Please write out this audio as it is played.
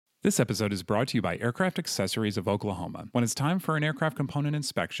This episode is brought to you by Aircraft Accessories of Oklahoma. When it's time for an aircraft component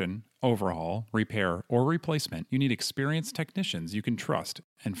inspection, overhaul, repair, or replacement, you need experienced technicians you can trust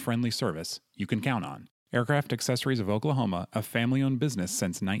and friendly service you can count on. Aircraft Accessories of Oklahoma, a family-owned business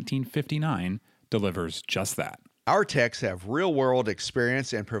since 1959, delivers just that. Our techs have real-world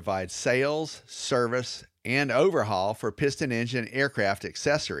experience and provide sales, service, and overhaul for piston engine aircraft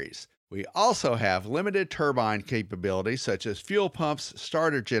accessories. We also have limited turbine capabilities such as fuel pumps,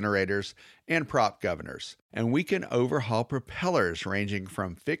 starter generators, and prop governors. And we can overhaul propellers ranging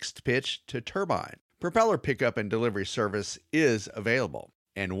from fixed pitch to turbine. Propeller pickup and delivery service is available.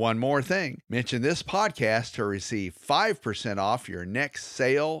 And one more thing, mention this podcast to receive 5% off your next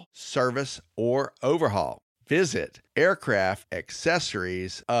sale, service, or overhaul. Visit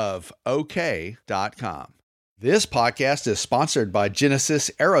aircraftaccessoriesof.ok.com. This podcast is sponsored by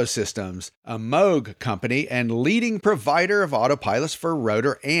Genesis Aerosystems, a Moog company and leading provider of autopilots for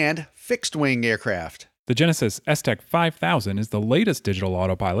rotor and fixed-wing aircraft. The Genesis S-Tech 5000 is the latest digital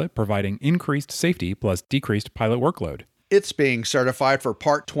autopilot, providing increased safety plus decreased pilot workload. It's being certified for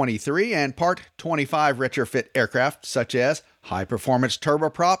Part 23 and Part 25 retrofit aircraft, such as high-performance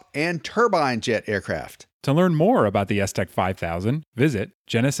turboprop and turbine jet aircraft. To learn more about the S-Tech 5000, visit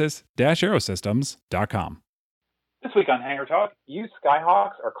genesis-aerosystems.com. This week on Hangar Talk, used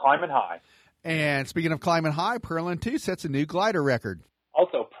Skyhawks are climbing high. And speaking of climbing high, Perlin 2 sets a new glider record.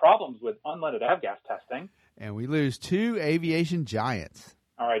 Also, problems with unleaded avgas testing. And we lose two aviation giants.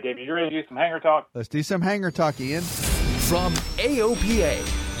 All right, David, you ready to do some Hangar Talk? Let's do some Hangar Talk, Ian. From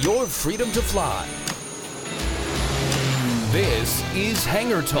AOPA, your freedom to fly. This is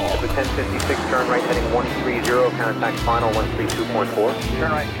Hangar Talk. 1056, turn right heading 130, contact final 132.4.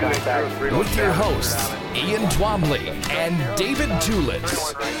 Turn right, contact. With your hosts, Ian Twombly and David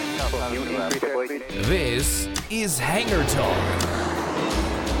Tulis. This is Hangar Talk.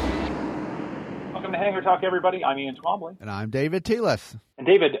 Welcome to Hangar Talk, everybody. I'm Ian Twombly. And I'm David Tulis. And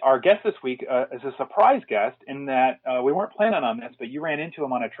David, our guest this week is a surprise guest in that we weren't planning on this, but you ran into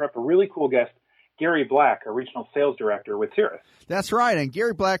him on a trip, a really cool guest, Gary Black, a regional sales director with Cirrus. That's right, and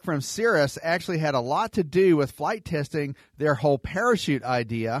Gary Black from Cirrus actually had a lot to do with flight testing their whole parachute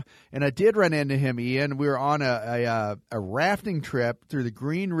idea, and I did run into him, Ian. We were on a rafting trip through the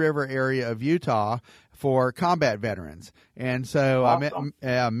Green River area of Utah for combat veterans, and so awesome.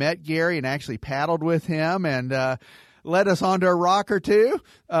 I met Gary and actually paddled with him and led us onto a rock or two,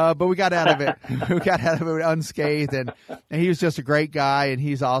 but we got out of it. We got out of it unscathed, and he was just a great guy, and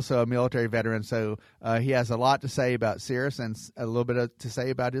he's also a military veteran, so he has a lot to say about Cirrus and a little bit to say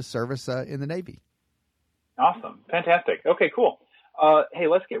about his service in the Navy. Awesome. Fantastic. Okay, cool. Hey,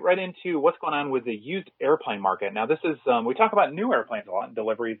 let's get right into what's going on with the used airplane market. Now, this is, we talk about new airplanes a lot, and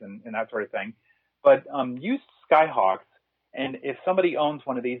deliveries and that sort of thing, but used Skyhawks, and if somebody owns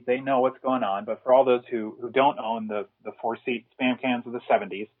one of these, they know what's going on. But for all those who don't own the four-seat spam cans of the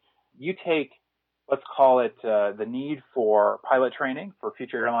 70s, you take, let's call it the need for pilot training for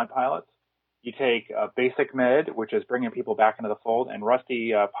future airline pilots. You take basic med, which is bringing people back into the fold, and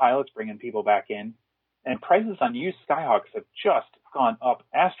rusty pilots bringing people back in. And prices on used Skyhawks have just gone up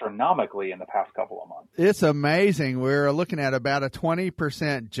astronomically in the past couple of months. It's amazing. We're looking at about a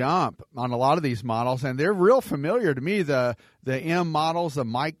 20% jump on a lot of these models, and they're real familiar to me, the M models, the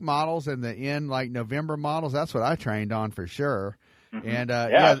Mike models, and the N, like November models. That's what I trained on for sure. Mm-hmm. And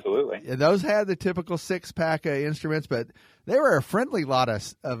yeah, absolutely. Those had the typical six-pack instruments, but they were a friendly lot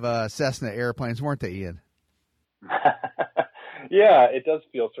of Cessna airplanes, weren't they, Ian? Yeah, it does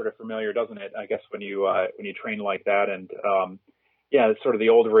feel sort of familiar, doesn't it? I guess when you train like that, and yeah, it's sort of the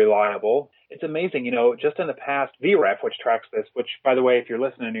old reliable. It's amazing, just in the past, VREF, which tracks this, which, by the way, if you're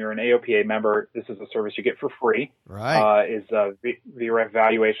listening and you're an AOPA member, this is a service you get for free. Right. Is VREF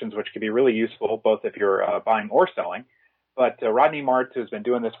valuations, which can be really useful, both if you're buying or selling. But Rodney Martz, who's been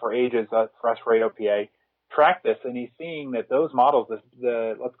doing this for ages for us for AOPA, tracked this, and he's seeing that those models,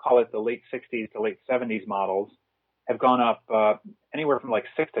 let's call it the late 60s to late 70s models, have gone up anywhere from like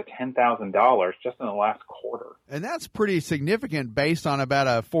 $6,000 to $10,000 just in the last quarter. And that's pretty significant based on about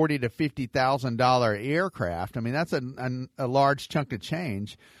a $40,000 to $50,000 aircraft. I mean, that's a large chunk of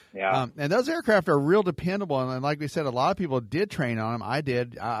change. Yeah. And those aircraft are real dependable. And like we said, a lot of people did train on them. I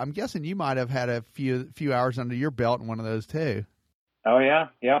did. I'm guessing you might have had a few hours under your belt in one of those too. Oh, yeah.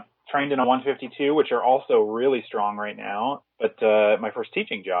 Yeah. Trained in a 152, which are also really strong right now. But my first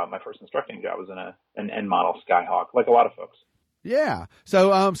instructing job was in an N model Skyhawk, like a lot of folks. Yeah.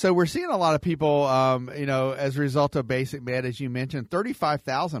 So we're seeing a lot of people, as a result of Basic Med, as you mentioned,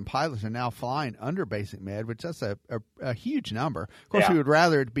 35,000 pilots are now flying under Basic Med, which that's a huge number. Of course, we would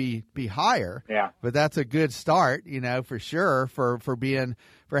rather it be higher. Yeah. But that's a good start, for sure, for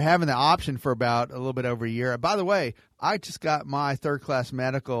having the option for about a little bit over a year. By the way, I just got my third class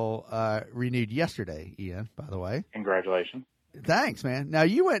medical renewed yesterday, Ian, by the way. Congratulations. Thanks, man. Now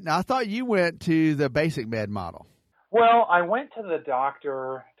I thought you went to the Basic Med model. Well, I went to the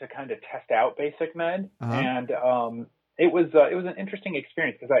doctor to kind of test out Basic Med, and it was an interesting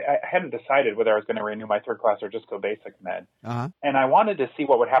experience because I hadn't decided whether I was going to renew my third class or just go Basic Med. And I wanted to see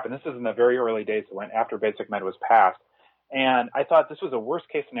what would happen. This is in the very early days. It went after Basic Med was passed. And I thought this was a worst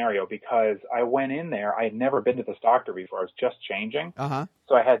case scenario because I went in there. I had never been to this doctor before. I was just changing.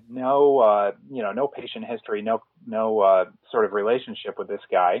 So I had no patient history, no sort of relationship with this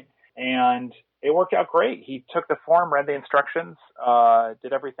guy. And it worked out great. He took the form, read the instructions,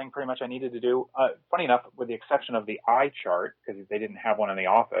 did everything pretty much I needed to do. Funny enough, with the exception of the eye chart, because they didn't have one in the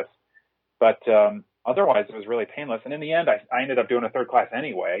office. But otherwise, it was really painless. And in the end, I ended up doing a third class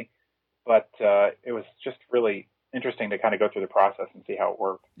anyway. But it was just really interesting to kind of go through the process and see how it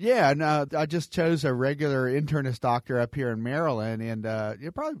worked. Yeah, and I just chose a regular internist doctor up here in Maryland, and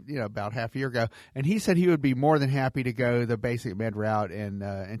probably about half a year ago, and he said he would be more than happy to go the Basic Med route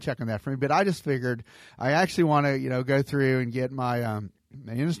and check on that for me. But I just figured I actually want to go through and get my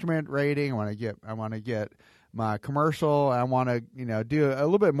instrument rating. I want to get my commercial. I want to do a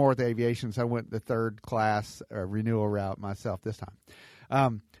little bit more with aviation. So I went the third class renewal route myself this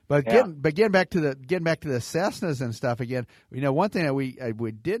time. But getting back to the Cessnas and stuff again, one thing that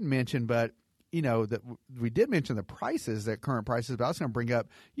we did mention, but that we did mention the prices, the current prices. But I was going to bring up,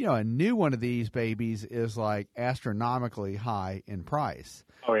 a new one of these babies is like astronomically high in price.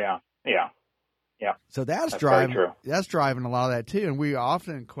 Oh yeah. So that's driving a lot of that too, and we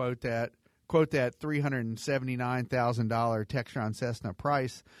often quote that $379,000 Textron Cessna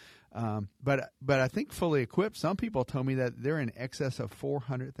price. But I think fully equipped, some people told me that they're in excess of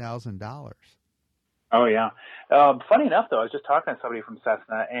 $400,000. Oh, yeah. Funny enough, though, I was just talking to somebody from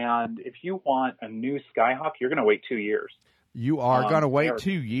Cessna, and if you want a new Skyhawk, you're going to wait 2 years. You are going to wait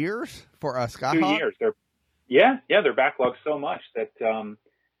 2 years for a Skyhawk? 2 years. They're backlogged so much that, and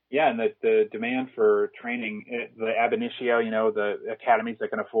the demand for training, the ab initio, the academies that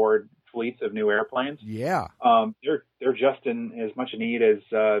can afford fleets of new airplanes. Yeah. They're just in as much need as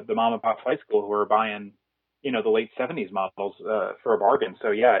the mom and pop flight school who are buying, the late 70s models for a bargain.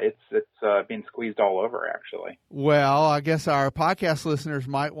 So yeah, it's being squeezed all over actually. Well, I guess our podcast listeners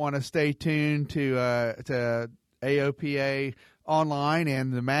might want to stay tuned to AOPA Online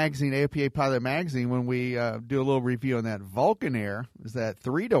and the magazine, AOPA Pilot Magazine, when we do a little review on that Vulcan Air, is that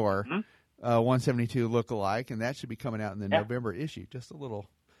 3-door 172 lookalike, and that should be coming out in the November issue. Just a little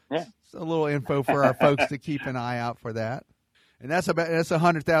info for our folks to keep an eye out for that. And that's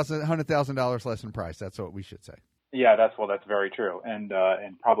 $100,000 less in price. That's what we should say. Yeah, that's very true, and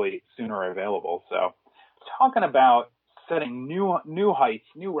probably sooner available. So, talking about setting new heights,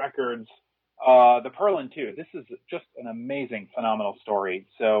 new records. The Perlin 2. This is just an amazing, phenomenal story.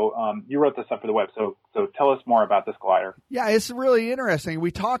 So you wrote this up for the web. So tell us more about this glider. Yeah, it's really interesting.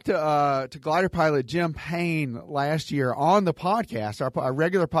 We talked to glider pilot Jim Payne last year on the podcast. Our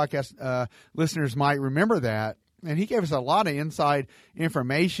regular podcast listeners might remember that. And he gave us a lot of inside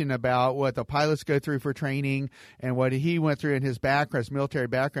information about what the pilots go through for training and what he went through in his background, his military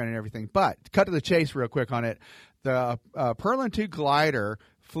background and everything. But cut to the chase real quick on it. The Perlin 2 glider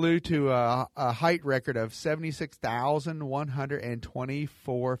flew to a height record of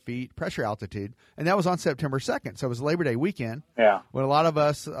 76,124 feet pressure altitude, and that was on September 2nd. So it was Labor Day weekend. Yeah. When a lot of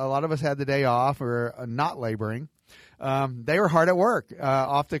us had the day off or not laboring. They were hard at work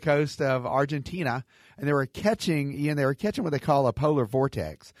off the coast of Argentina, and they were catching what they call a polar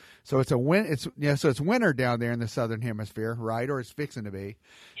vortex. So it's winter down there in the southern hemisphere, right? Or it's fixing to be.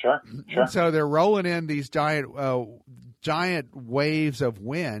 Sure. And so they're rolling in these giant waves of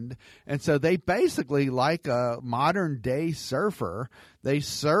wind, and so they basically, like a modern day surfer, they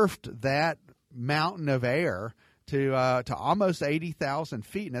surfed that mountain of air to almost 80,000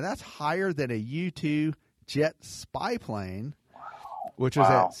 feet. Now that's higher than a U-2 jet spy plane, which was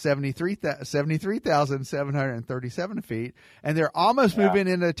at 73,737 feet, and they're almost moving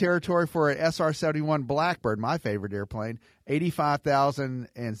into territory for an SR-71 Blackbird, my favorite airplane,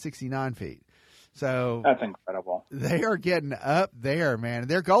 85,069 feet. So that's incredible. They are getting up there, man.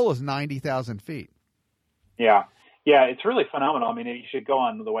 Their goal is 90,000 feet. Yeah, it's really phenomenal. I mean, you should go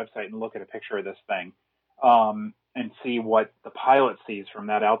on the website and look at a picture of this thing. and see what the pilot sees from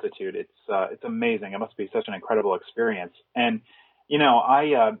that altitude. It's amazing. It must be such an incredible experience. And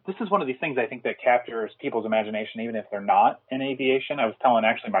this is one of these things I think that captures people's imagination, even if they're not in aviation. I was telling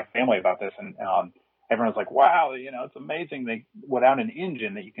actually my family about this, and everyone's like, "Wow, it's amazing that without an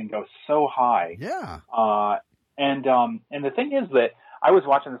engine that you can go so high." Yeah. And the thing is that I was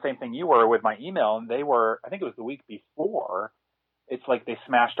watching the same thing you were with my email, and they were, I think it was the week before. It's like they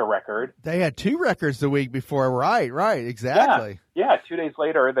smashed a record. They had 2 records the week before. Right, exactly. Yeah, 2 days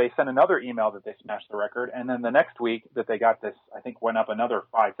later, they sent another email that they smashed the record. And then the next week that they got this, I think went up another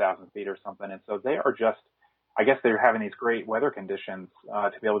 5,000 feet or something. And so they are just, I guess they're having these great weather conditions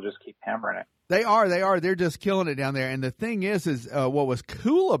to be able to just keep hammering it. They are. They're just killing it down there. And the thing is what was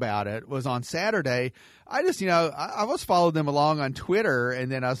cool about it was on Saturday, I just, I was following them along on Twitter,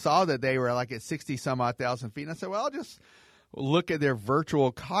 and then I saw that they were like at 60 some odd thousand feet. And I said, well, I'll just look at their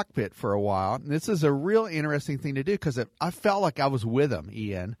virtual cockpit for a while. And this is a real interesting thing to do because I felt like I was with them,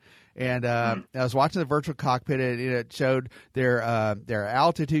 Ian. And I was watching the virtual cockpit, and it showed their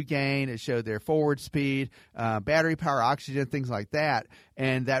altitude gain, it showed their forward speed, battery power, oxygen, things like that.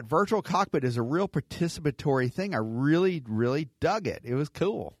 And that virtual cockpit is a real participatory thing. I really, really dug it. It was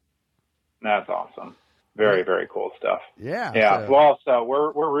cool. That's awesome. Very, very cool stuff. Yeah. Yeah. Well, so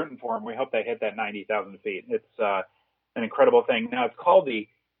we're rooting for them. We hope they hit that 90,000 feet. It's an incredible thing. Now it's called the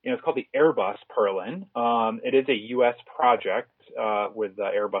Airbus Perlin. It is a U.S. project with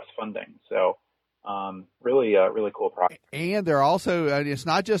Airbus funding. So really cool project. And they're also, it's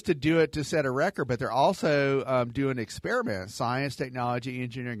not just to do it to set a record, but they're also doing experiments, science, technology,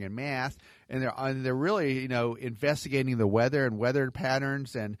 engineering, and math. And they're really, investigating the weather and weather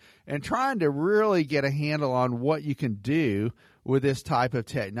patterns and trying to really get a handle on what you can do with this type of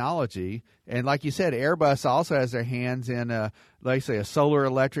technology. And like you said, Airbus also has their hands in, like say, a solar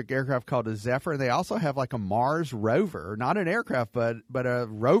electric aircraft called a Zephyr. They also have like a Mars rover, not an aircraft, but a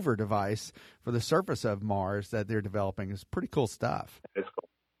rover device for the surface of Mars that they're developing. It's pretty cool stuff. It's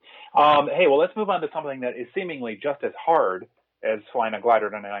cool. Hey, well, let's move on to something that is seemingly just as hard as flying a glider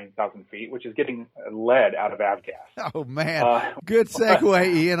to 9,000 feet, which is getting lead out of avgas. Oh, man. Good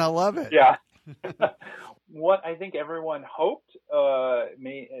segue, Ian. I love it. Yeah. What I think everyone hoped,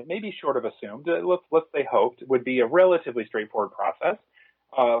 maybe short of assumed, let's say hoped, would be a relatively straightforward process,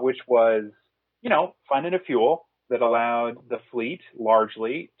 which was, finding a fuel that allowed the fleet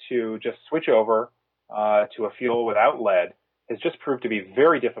largely to just switch over to a fuel without lead has just proved to be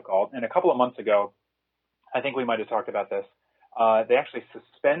very difficult. And a couple of months ago, I think we might have talked about this, they actually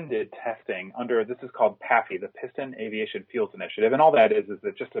suspended testing under, this is called PAFI, the Piston Aviation Fuels Initiative. And all that is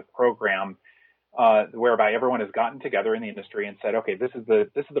that just a program whereby everyone has gotten together in the industry and said, okay, this is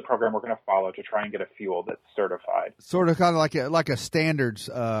the program we're going to follow to try and get a fuel that's certified. Sort of kind of like a standards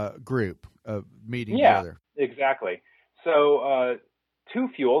group meeting together. Yeah, exactly. So 2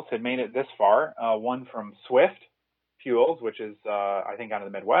 fuels had made it this far, one from Swift Fuels, which is, I think, out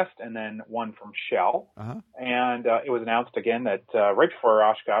of the Midwest, and then one from Shell. Uh-huh. And it was announced again that right before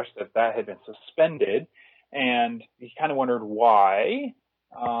Oshkosh that had been suspended, and you kind of wondered why.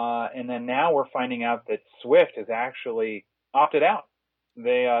 And then now we're finding out that Swift has actually opted out.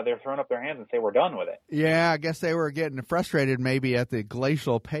 They're throwing up their hands and say we're done with it. Yeah, I guess they were getting frustrated maybe at the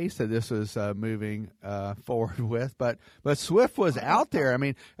glacial pace that this was moving forward with. But Swift was out there. I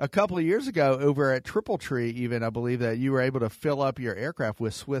mean, a couple of years ago over at Triple Tree, even I believe that you were able to fill up your aircraft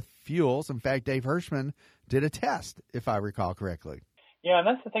with Swift fuels. In fact, Dave Hirschman did a test, if I recall correctly. Yeah, and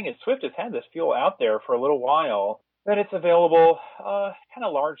that's the thing is Swift has had this fuel out there for a little while. That it's available kind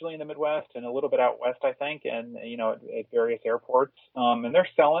of largely in the Midwest and a little bit out west, I think, and, at various airports. And they're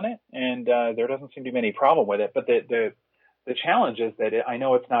selling it, and there doesn't seem to be any problem with it. But the challenge is that I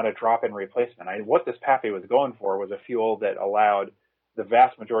know it's not a drop-in replacement. What this PAFI was going for was a fuel that allowed the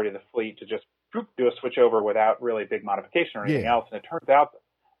vast majority of the fleet to just do a switch over without really big modification or anything else. And it turns out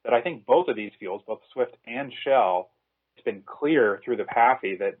that I think both of these fuels, both Swift and Shell, it's been clear through the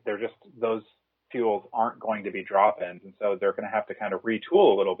PAFI that they're just those fuels aren't going to be drop-ins, and so they're going to have to kind of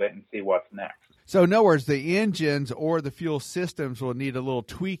retool a little bit and see what's next. So in other words, the engines or the fuel systems will need a little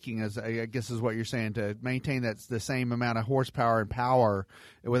tweaking, as I guess is what you're saying, to maintain that's the same amount of horsepower and power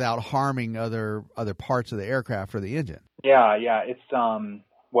without harming other parts of the aircraft or the engine. Yeah, it's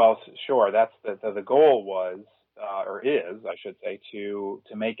well, sure. That's the goal was or is, I should say, to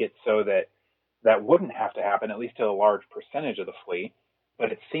make it so that wouldn't have to happen, at least to a large percentage of the fleet.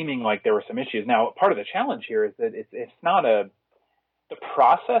 But it's seeming like there were some issues. Now, part of the challenge here is that it's not the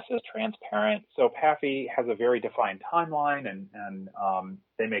process is transparent. So PAFI has a very defined timeline, and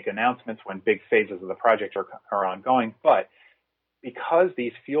they make announcements when big phases of the project are ongoing. But because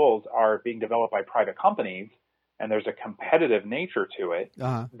these fuels are being developed by private companies and there's a competitive nature to it,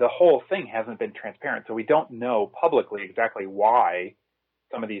 Uh-huh. the whole thing hasn't been transparent. So we don't know publicly exactly why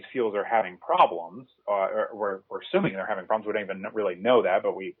some of these fuels are having problems. Or we're assuming they're having problems. We don't even really know that,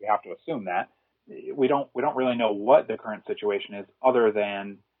 but we have to assume that. We don't really know what the current situation is, other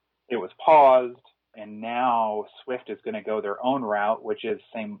than it was paused, and now Swift is going to go their own route, which is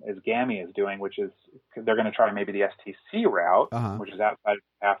same as GAMI is doing, which is they're going to try maybe the STC route, Uh-huh. which is outside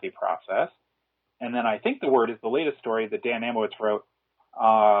of the CAFE process. And then I think the latest story that Dan Amowitz wrote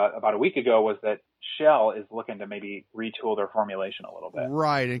about a week ago was that Shell is looking to maybe retool their formulation a little bit.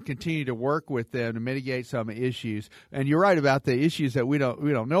 Right, and continue to work with them to mitigate some issues. And you're right about the issues that we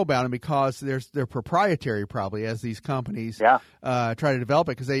don't know about them, because they're proprietary, probably, as these companies try to develop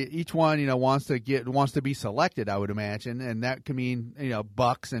it, because each one wants to be selected, I would imagine, and that could mean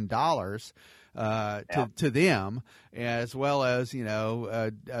bucks and dollars to them, as well as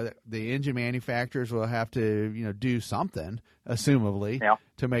the engine manufacturers will have to do something, assumably,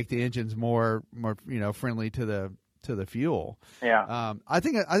 to make the engines more friendly to the fuel. I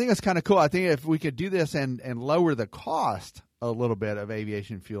think it's kind of cool. I think if we could do this and lower the cost a little bit of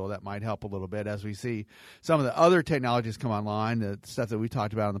aviation fuel, that might help a little bit, as we see some of the other technologies come online, the stuff that we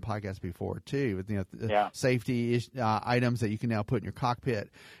talked about on the podcast before too, with safety items that you can now put in your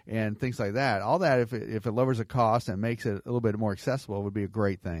cockpit and things like that. All that, if it lowers the cost and makes it a little bit more accessible, would be a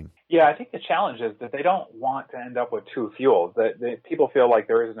great thing. Yeah, I think the challenge is that they don't want to end up with two fuels. That people feel like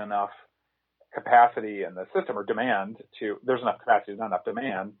there isn't enough capacity in the system, or there's enough capacity, not enough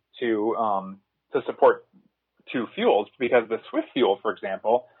demand to support two fuels, because the Swift fuel, for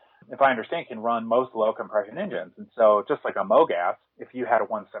example, if I understand, can run most low compression engines. And so just like a MoGas, if you had a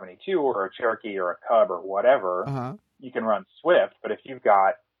 172 or a Cherokee or a Cub or whatever, you can run Swift. But if you've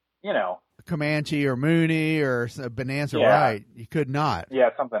got, Comanche or Mooney or Bonanza, right, you could not.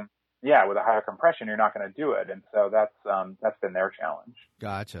 Something. With a higher compression, you're not going to do it. And so that's been their challenge.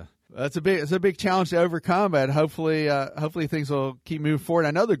 Gotcha. It's a big challenge to overcome, but hopefully things will keep moving forward.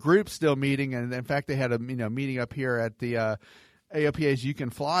 I know the group's still meeting, and in fact they had a meeting up here at the AOPA's You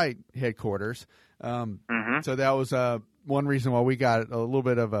Can Fly headquarters. So that was one reason why we got a little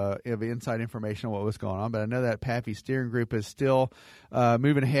bit of inside information on what was going on. But I know that PAFI steering group is still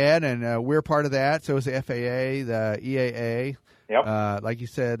moving ahead, and we're part of that. So is the FAA, the EAA. Yep. Like you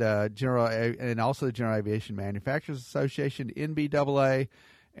said, and also the General Aviation Manufacturers Association, NBAA,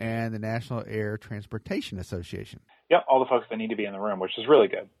 and the National Air Transportation Association. Yep, all the folks that need to be in the room, which is really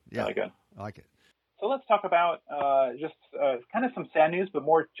good. Yeah, really good. I like it. So let's talk about just kind of some sad news, but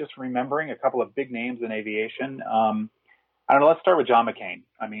more just remembering a couple of big names in aviation. I don't know, let's start with John McCain.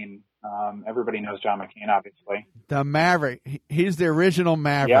 I mean, everybody knows John McCain, obviously. The Maverick. He's the original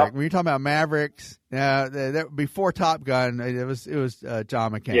Maverick. Yep. When you're talking about Mavericks, before Top Gun, it was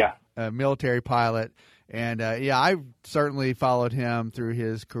John McCain, a military pilot. And, I certainly followed him through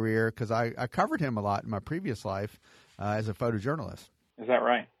his career, because I covered him a lot in my previous life as a photojournalist. Is that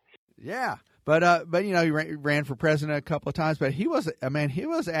right? Yeah. But he ran for president a couple of times. But he was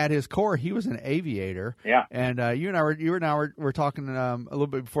at his core, he was an aviator. Yeah. And you and I were talking a little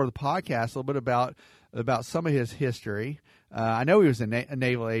bit before the podcast, a little bit about some of his history. I know he was a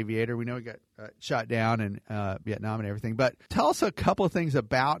naval aviator. We know he got shot down in Vietnam and everything. But tell us a couple of things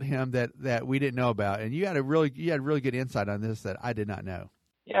about him that we didn't know about. And you had really good insight on this that I did not know.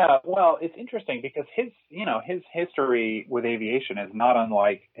 Yeah, well, it's interesting because his history with aviation is not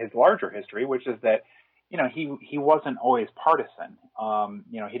unlike his larger history, which is that, he wasn't always partisan.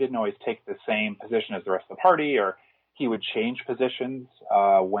 He didn't always take the same position as the rest of the party, or he would change positions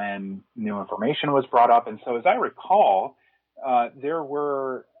when new information was brought up. And so as I recall, there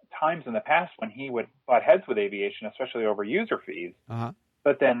were times in the past when he would butt heads with aviation, especially over user fees.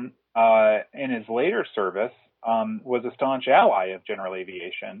 But then in his later service, was a staunch ally of general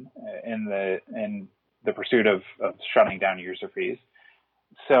aviation in the pursuit of shutting down user fees.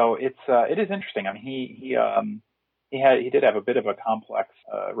 So it is interesting. I mean, he did have a bit of a complex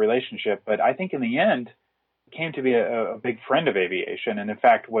relationship, but I think in the end came to be a big friend of aviation, and in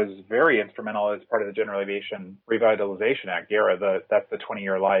fact was very instrumental as part of the General Aviation Revitalization Act, GARA. That's the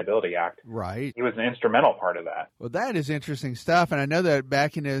 20-year liability act. Right. He was an instrumental part of that. Well, that is interesting stuff, and I know that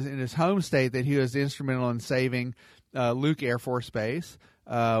back in his home state that he was instrumental in saving Luke Air Force Base,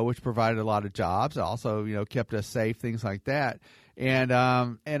 which provided a lot of jobs. Also, kept us safe, things like that. And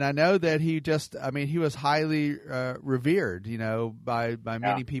I know that he was highly revered, by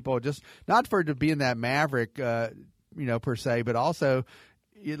many people, just not for to be in that Maverick, per se, but also,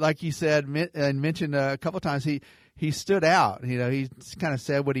 like you said and mentioned a couple of times, he stood out. He kind of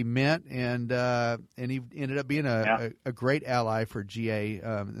said what he meant, and he ended up being a great ally for GA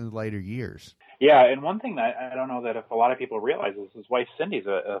in the later years. Yeah, and one thing that I don't know that if a lot of people realize is his wife Cindy's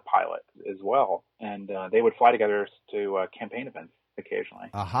a pilot as well, and they would fly together to campaign events occasionally.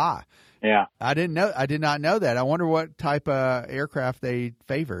 Aha. Yeah. I did not know that. I wonder what type of aircraft they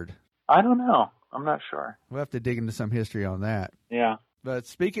favored. I don't know. I'm not sure. We'll have to dig into some history on that. Yeah. But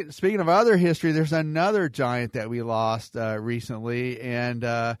speaking of other history, there's another giant that we lost recently,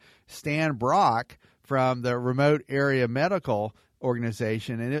 and Stan Brock from the Remote Area Medical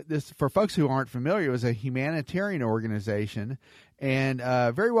Organization. And this, for folks who aren't familiar, it was a humanitarian organization and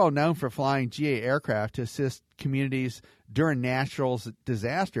very well known for flying GA aircraft to assist communities during natural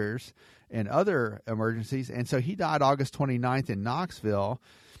disasters and other emergencies. And so he died August 29th in Knoxville.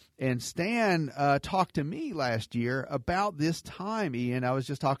 And Stan talked to me last year about this time, Ian. I was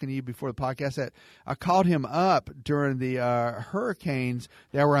just talking to you before the podcast that I called him up during the hurricanes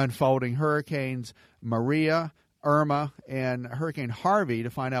that were unfolding, Hurricanes Maria, Irma, and Hurricane Harvey, to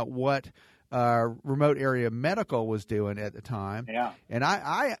find out what Remote Area Medical was doing at the time. Yeah. And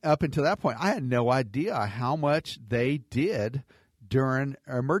I up until that point, I had no idea how much they did during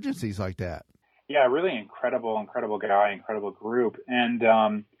emergencies like that. Yeah, really incredible guy, incredible group. And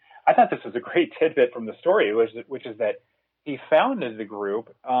I thought this was a great tidbit from the story, which is that he founded the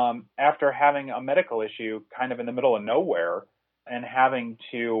group after having a medical issue kind of in the middle of nowhere and having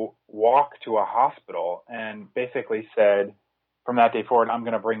to walk to a hospital, and basically said, from that day forward, I'm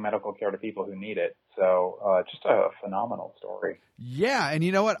going to bring medical care to people who need it. So just a phenomenal story. Yeah, and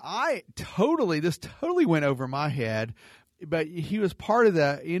you know what? This totally went over my head, but he was part of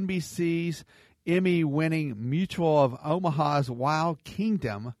the NBC's Emmy-winning Mutual of Omaha's Wild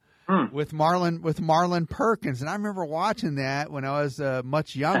Kingdom with Marlon Perkins. And I remember watching that when I was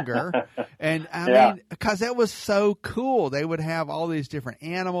much younger. And I mean, because that was so cool. They would have all these different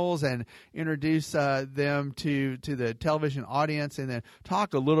animals and introduce them to the television audience, and then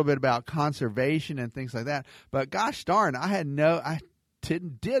talk a little bit about conservation and things like that. But gosh darn, I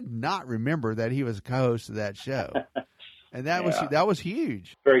did not remember that he was a co-host of that show. And that was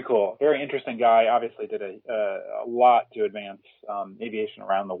huge. Very cool. Very interesting guy. Obviously did a lot to advance aviation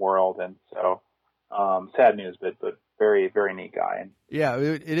around the world. And so sad news, but very, very neat guy. Yeah,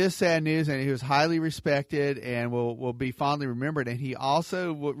 it is sad news, and he was highly respected and will be fondly remembered. And he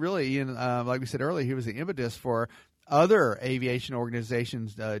also really, like we said earlier, he was the impetus for other aviation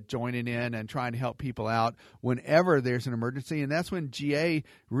organizations joining in and trying to help people out whenever there's an emergency. And that's when GA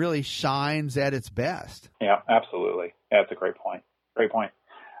really shines at its best. Yeah, absolutely. Yeah, that's a great point. Great point.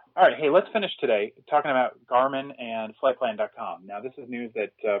 All right. Hey, let's finish today talking about Garmin and flightplan.com. Now, this is news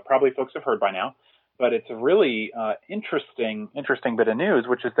that probably folks have heard by now, but it's a really interesting bit of news,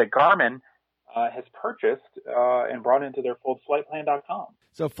 which is that Garmin has purchased and brought into their fold flightplan.com.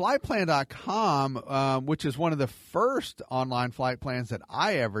 So flightplan.com, which is one of the first online flight plans that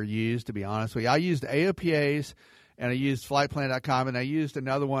I ever used, to be honest with you. I used AOPA's, and I used flightplan.com, and I used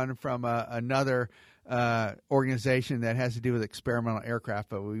another one from another organization that has to do with experimental aircraft,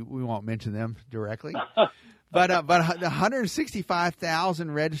 but we won't mention them directly. But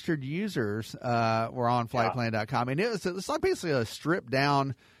 165,000 registered users were on flightplan.com, and it's like basically a stripped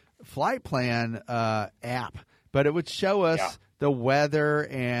down flight plan app, but it would show us the weather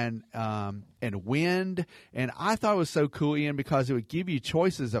and wind. And I thought it was so cool, Ian, because it would give you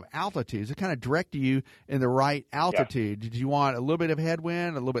choices of altitudes. It kind of direct you in the right altitude. Did you want a little bit of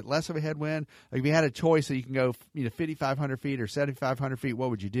headwind, a little bit less of a headwind? Like if you had a choice that you can go 5,500 feet or 7,500 feet,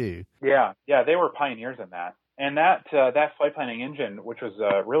 what would you do? Yeah, they were pioneers in that. And that flight planning engine, which was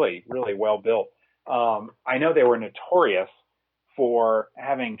really, really well built, I know they were notorious for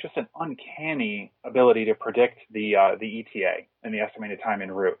having just an uncanny ability to predict the ETA and the estimated time en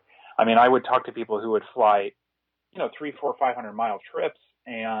route. I mean, I would talk to people who would fly, 300, 400, 500 mile trips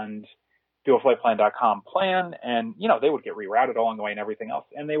and do a flightplan.com plan, and they would get rerouted along the way and everything else,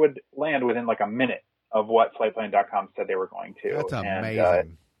 and they would land within like a minute of what flightplan.com said they were going to. That's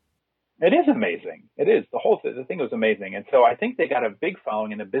amazing. It is amazing. It is. The thing was amazing. And so I think they got a big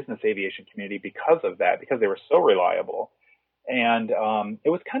following in the business aviation community because of that, because they were so reliable. And it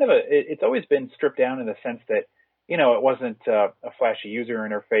was kind of it's always been stripped down in the sense that, it wasn't a flashy user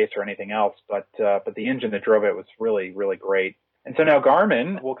interface or anything else, but the engine that drove it was really, really great. And so now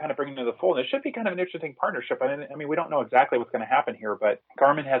Garmin will kind of bring into the fold. It should be kind of an interesting partnership. I mean, we don't know exactly what's going to happen here, but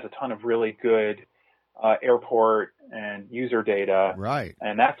Garmin has a ton of really good airport and user data, right,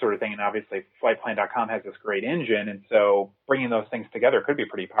 and that sort of thing. And obviously flightplan.com has this great engine. And so bringing those things together could be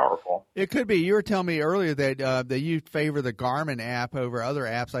pretty powerful. It could be. You were telling me earlier that you favor the Garmin app over other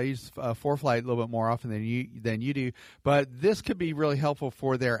apps. I use ForeFlight a little bit more often than you do, but this could be really helpful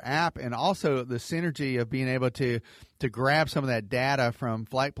for their app, and also the synergy of being able to grab some of that data from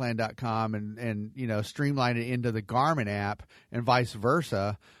FlightPlan.com and streamline it into the Garmin app and vice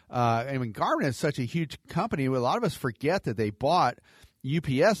versa. I mean, Garmin is such a huge company. A lot of us forget that they bought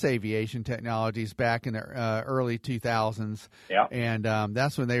UPS Aviation Technologies back in the early 2000s. Yeah. And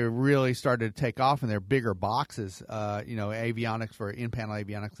that's when they really started to take off in their bigger boxes, avionics for in-panel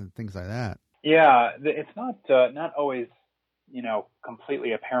avionics and things like that. Yeah, it's not always,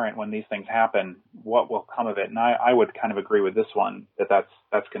 completely apparent when these things happen what will come of it. And I would kind of agree with this one that's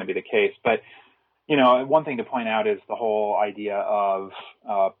going to be the case. But, one thing to point out is the whole idea of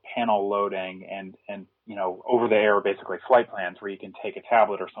panel loading and over-the-air, basically flight plans where you can take a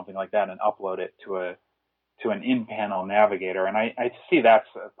tablet or something like that and upload it to an in-panel navigator. And I see that's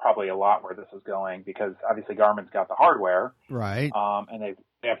probably a lot where this is going, because obviously Garmin's got the hardware. Right. And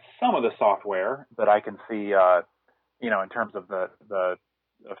they have some of the software that I can see, in terms of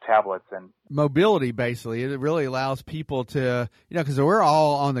of tablets and mobility. Basically, it really allows people to, because we're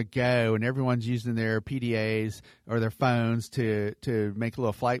all on the go and everyone's using their PDAs or their phones to make a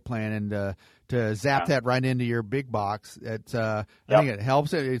little flight plan and to zap that right into your big box. I think it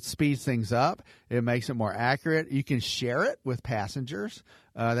helps it speeds things up. It makes it more accurate. You can share it with passengers.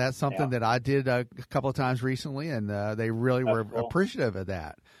 That's something that I did a couple of times recently, and they really were appreciative of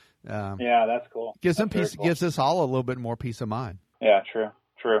that. That's cool. Gives us all a little bit more peace of mind. Yeah, true.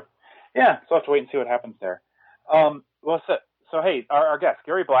 Yeah, so I'll have to wait and see what happens there. So hey, our guest,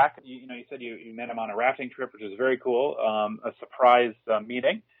 Gary Black, you said you met him on a rafting trip, which is very cool, a surprise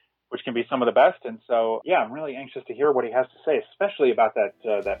meeting, which can be some of the best. And so, yeah, I'm really anxious to hear what he has to say, especially about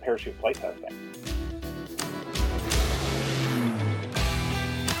that parachute flight testing.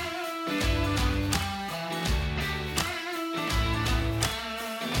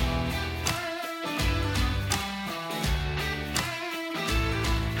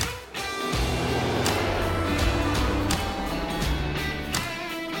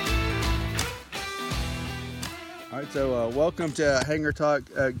 So welcome to Hangar Talk,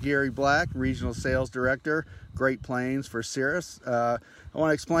 Gary Black, Regional Sales Director, Great Plains for Cirrus. I want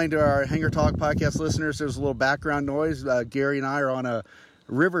to explain to our Hangar Talk podcast listeners, there's a little background noise. Gary and I are on a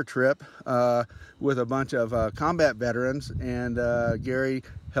river trip with a bunch of combat veterans, and Gary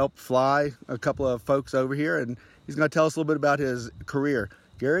helped fly a couple of folks over here, and he's going to tell us a little bit about his career.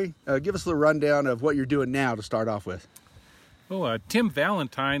 Gary, give us a little rundown of what you're doing now to start off with. Well, Tim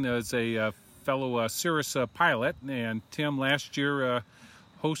Valentine is a fellow Cirrus pilot, and Tim last year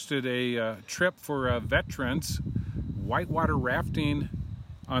hosted a trip for veterans, whitewater rafting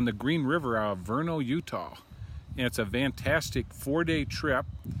on the Green River out of Verno, Utah. And it's a fantastic 4-day trip.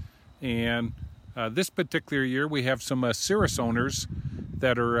 And this particular year, we have some Cirrus owners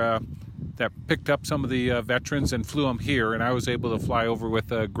that picked up some of the veterans and flew them here. And I was able to fly over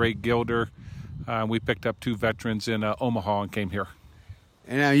with Greg Gilder. We picked up 2 veterans in Omaha and came here.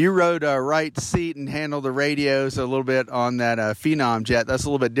 And now you rode a right seat and handled the radios a little bit on that Phenom jet. That's a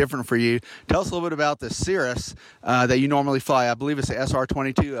little bit different for you. Tell us a little bit about the Cirrus that you normally fly. I believe it's the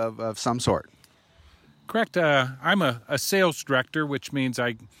SR-22 of some sort. Correct. I'm a sales director, which means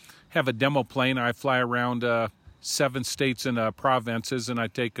I have a demo plane. I fly around 7 states and provinces, and I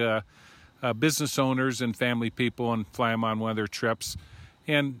take business owners and family people and fly them on one of their trips.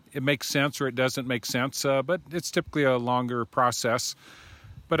 And it makes sense or it doesn't make sense, but it's typically a longer process.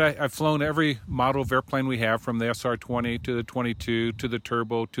 But I've flown every model of airplane we have, from the SR-20 to the 22 to the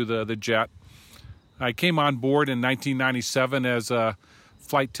Turbo to the Jet. I came on board in 1997 as a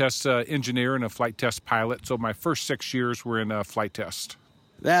flight test engineer and a flight test pilot, so my first 6 years were in flight test.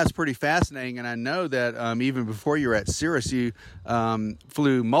 That's pretty fascinating, and I know that even before you were at Cirrus, you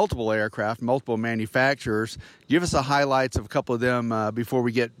flew multiple aircraft, multiple manufacturers. Give us the highlights of a couple of them before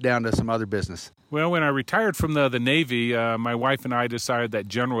we get down to some other business. Well, when I retired from the Navy, my wife and I decided that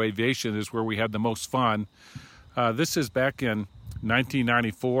general aviation is where we had the most fun. This is back in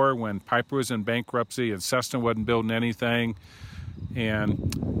 1994 when Piper was in bankruptcy and Cessna wasn't building anything.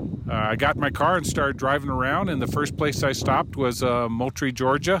 And I got in my car and started driving around, and the first place I stopped was Moultrie,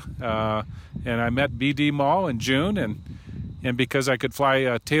 Georgia, and I met BD Mall in June, and because I could fly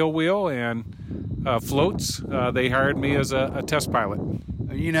a tailwheel and floats, they hired me as a test pilot.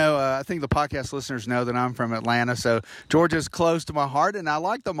 I think the podcast listeners know that I'm from Atlanta, so Georgia's close to my heart, and I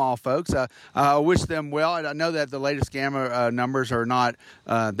like them all, folks. I wish them well. I know that the latest Gamma numbers are not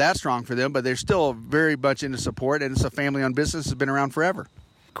that strong for them, but they're still very much into support, and it's a family-owned business that's been around forever.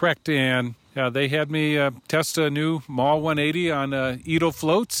 Correct, and They had me test a new MAL 180 on Edo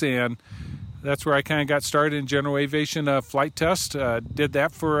floats, and that's where I kind of got started in general aviation flight test. Did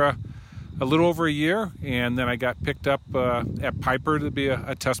that for a little over a year, and then I got picked up at Piper to be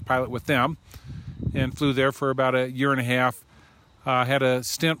a test pilot with them, and flew there for about a year and a half. Had a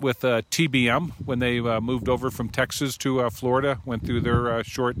stint with TBM when they moved over from Texas to Florida, went through their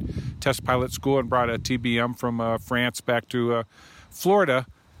short test pilot school and brought a TBM from France back to Florida.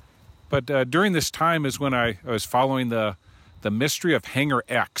 But during this time is when I was following the mystery of Hangar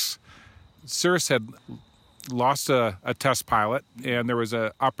X. Cirrus had lost a test pilot, and there was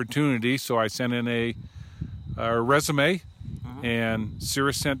an opportunity, so I sent in a resume, and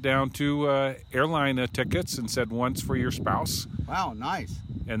Cirrus sent down 2 airline tickets and said, one's for your spouse. Wow, nice.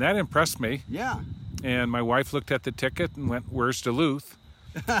 And that impressed me. Yeah. And my wife looked at the ticket and went, "Where's Duluth?"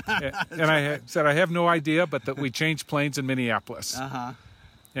 And I said, "I have no idea, but that we changed planes in Minneapolis."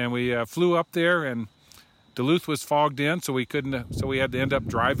 And we flew up there, and Duluth was fogged in, so we couldn't. So we had to end up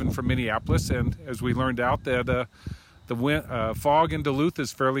driving from Minneapolis. And as we learned out, that the fog in Duluth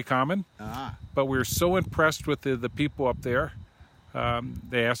is fairly common. But we were so impressed with the people up there.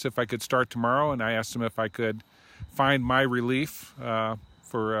 They asked if I could start tomorrow, and I asked them if I could find my relief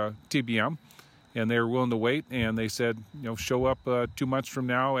for TBM, and they were willing to wait. And they said, show up 2 months from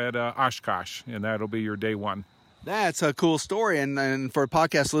now at Oshkosh, and that'll be your day one. That's a cool story, and for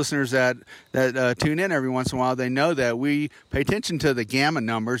podcast listeners that tune in every once in a while, they know that we pay attention to the gamma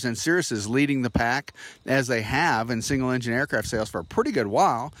numbers, and Cirrus is leading the pack, as they have in single-engine aircraft sales for a pretty good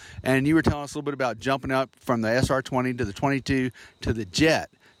while. And you were telling us a little bit about jumping up from the SR-20 to the 22 to the jet.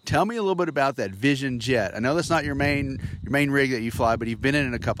 Tell me a little bit about that Vision jet. I know that's not your main rig that you fly, but you've been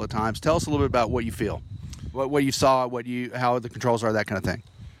in it a couple of times. Tell us a little bit about what you feel, what you saw, how the controls are, that kind of thing.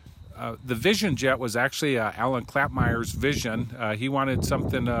 The Vision jet was actually Alan Klapmeyer's vision. He wanted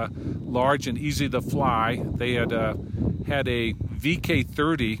something large and easy to fly. They had a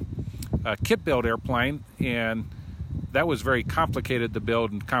VK-30 kit-built airplane, and that was very complicated to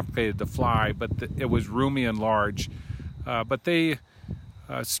build and complicated to fly, but it was roomy and large. But they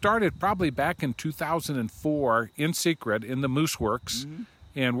started probably back in 2004 in secret in the Moose Works,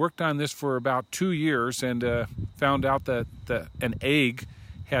 and worked on this for about 2 years, and found out that an egg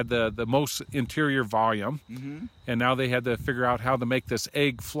had the most interior volume, and now they had to figure out how to make this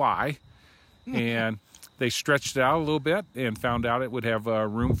egg fly. And they stretched it out a little bit and found out it would have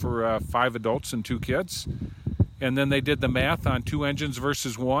room for 5 adults and 2 kids. And then they did the math on 2 engines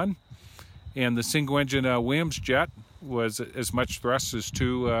versus 1, and the single engine Williams jet was as much thrust as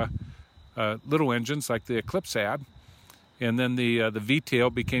 2 little engines like the Eclipse had. And then the V-tail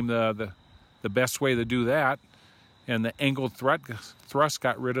became the best way to do that. And the angled thrust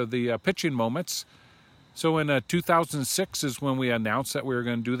got rid of the pitching moments. So in 2006 is when we announced that we were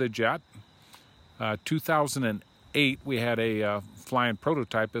going to do the jet. 2008 we had a flying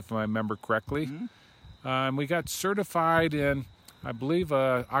prototype, if I remember correctly. And we got certified in, I believe,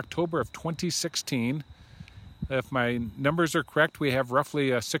 October of 2016. If my numbers are correct, we have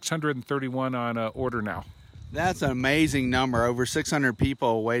roughly 631 on order now. That's an amazing number, over 600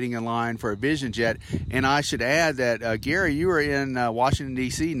 people waiting in line for a Vision jet. And I should add that, Gary, you were in Washington,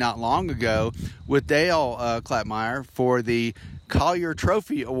 D.C. not long ago with Dale Klapmeyer for the Collier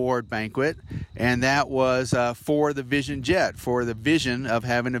Trophy Award banquet, and that was for the Vision jet, for the vision of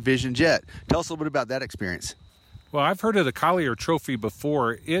having a Vision jet. Tell us a little bit about that experience. Well, I've heard of the Collier Trophy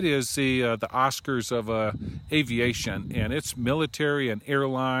before. It is the Oscars of aviation, and it's military and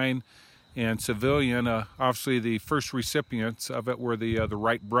airline and civilian. Obviously, the first recipients of it were the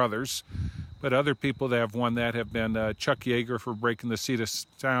Wright brothers, but other people that have won that have been Chuck Yeager for breaking the sea to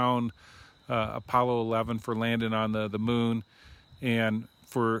sound, Apollo 11 for landing on the moon, and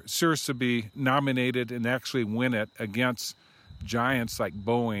for Cirrus to be nominated and actually win it against giants like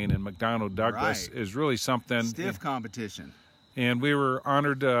Boeing and McDonnell Douglas is really something. Stiff competition. And we were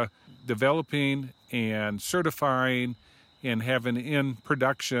honored developing and certifying and having in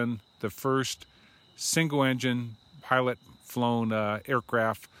production the first single-engine pilot-flown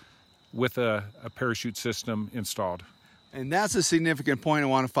aircraft with a parachute system installed. And that's a significant point I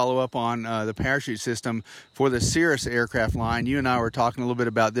want to follow up on, the parachute system for the Cirrus aircraft line. You and I were talking a little bit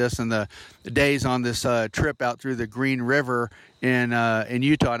about this in the days on this trip out through the Green River in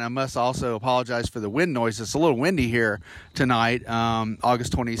Utah. And I must also apologize for the wind noise. It's a little windy here tonight.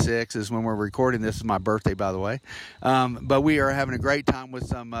 August 26th is when we're recording this. Is my birthday, by the way. But we are having a great time with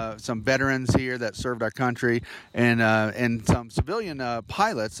some veterans here that served our country, and some civilian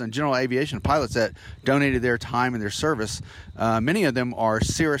pilots and general aviation pilots that donated their time and their service. Many of them are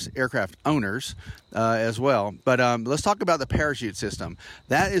Cirrus aircraft owners, as well. But let's talk about the parachute system.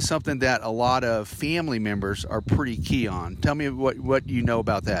 That is something that a lot of family members are pretty key on. Tell me what you know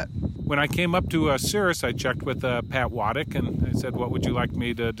about that. When I came up to Cirrus, I checked with Pat Waddick, and I said, what would you like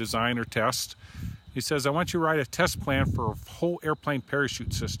me to design or test? He says, I want you to write a test plan for a whole airplane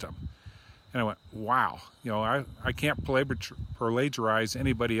parachute system. And I went, wow, I can't plagiarize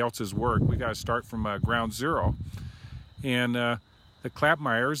anybody else's work. We got to start from ground zero. And the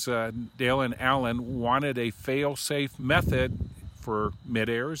Klapmeyers, Dale and Alan, wanted a fail-safe method for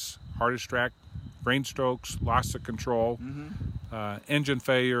mid-airs, heart attack, brain strokes, loss of control, engine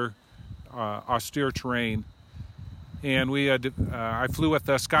failure, austere terrain. And I flew with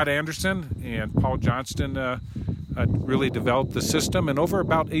Scott Anderson, and Paul Johnston really developed the system. And over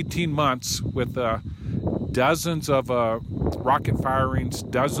about 18 months, with dozens of rocket firings,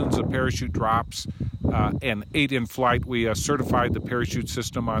 dozens of parachute drops, and 8 in flight, we certified the parachute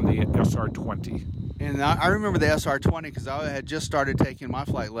system on the SR-20. And I remember the SR-20 because I had just started taking my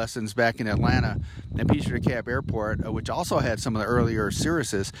flight lessons back in Atlanta at Peachtree DeKalb Airport, which also had some of the earlier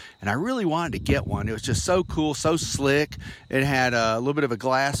Cirruses, and I really wanted to get one. It was just so cool, so slick. It had a little bit of a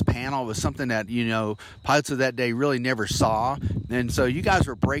glass panel. It was something that, pilots of that day really never saw. And so you guys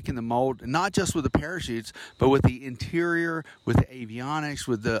were breaking the mold, not just with the parachutes, but with the interior, with the avionics,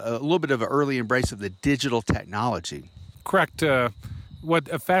 with a little bit of an early embrace of the digital technology. Correct.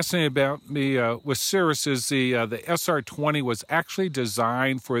 What fascinated about me with Cirrus is the SR-20 was actually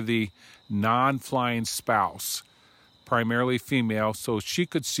designed for the non-flying spouse, primarily female, so she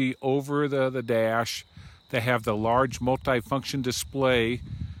could see over the dash. They have the large multi-function display,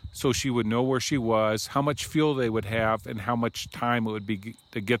 so she would know where she was, how much fuel they would have, and how much time it would be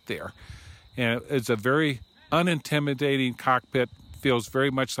to get there. And it's a very unintimidating cockpit, feels very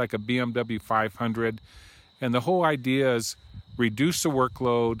much like a BMW 500, and the whole idea is reduce the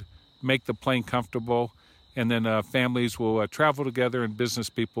workload, make the plane comfortable, and then families will travel together and business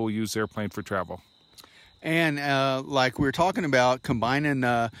people will use the airplane for travel. And like we were talking about, combining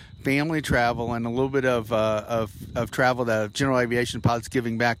family travel and a little bit of travel that general aviation pilots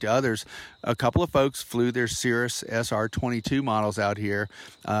giving back to others, a couple of folks flew their Cirrus SR-22 models out here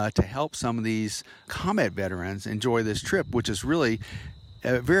to help some of these combat veterans enjoy this trip, which is really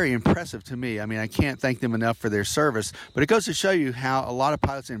very impressive to me. I mean, I can't thank them enough for their service, but it goes to show you how a lot of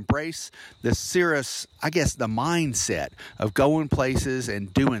pilots embrace the Cirrus, I guess, the mindset of going places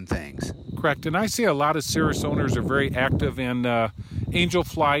and doing things. Correct. And I see a lot of Cirrus owners are very active in Angel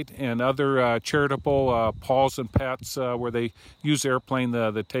Flight and other charitable Paws and Pets where they use the airplane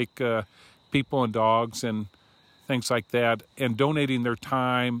to take people and dogs and things like that, and donating their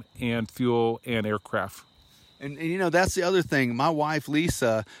time and fuel and aircraft. And that's the other thing. My wife,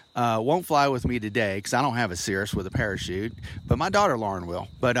 Lisa, won't fly with me today because I don't have a Cirrus with a parachute, but my daughter, Lauren, will.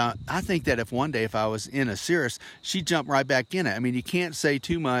 But I think that if one day if I was in a Cirrus, she'd jump right back in it. I mean, you can't say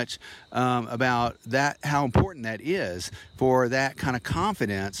too much about that, how important that is for that kind of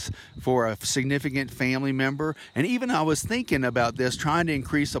confidence for a significant family member. And even I was thinking about this, trying to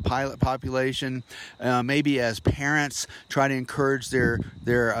increase the pilot population, maybe as parents try to encourage their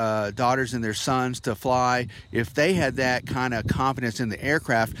daughters and their sons to fly. If they had that kind of confidence in the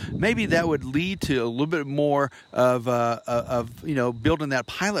aircraft, maybe that would lead to a little bit more of building that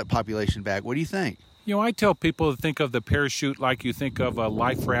pilot population back. What do you think? I tell people to think of the parachute like you think of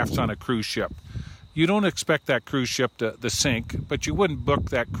life rafts on a cruise ship. You don't expect that cruise ship to sink, but you wouldn't book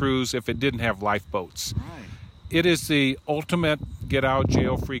that cruise if it didn't have lifeboats. Right. It is the ultimate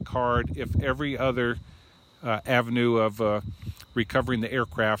get-out-jail-free card if every other avenue of recovering the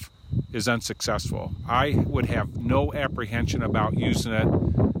aircraft is unsuccessful. I would have no apprehension about using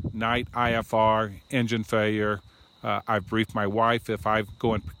it. Night IFR, engine failure. I've briefed my wife if I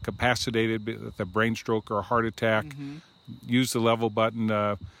go incapacitated with a brain stroke or a heart attack. Use the level button,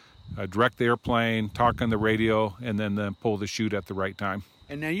 direct the airplane, talk on the radio, and then pull the chute at the right time.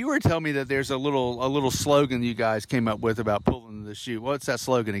 And now you were telling me that there's a little slogan you guys came up with about pulling the chute. What's that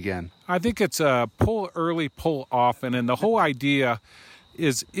slogan again? I think it's pull early, pull often, and the whole idea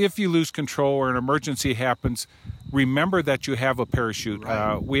is if you lose control or an emergency happens, remember that you have a parachute.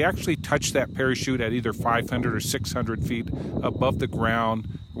 Right. We actually touch that parachute at either 500 or 600 feet above the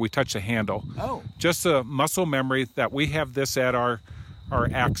ground. We touch the handle. Oh. Just a muscle memory that we have this at our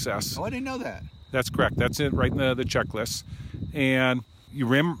access. Oh, I didn't know that. That's correct. That's it right in the checklist. And you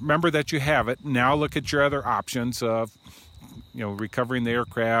remember that you have it. Now look at your other options of, recovering the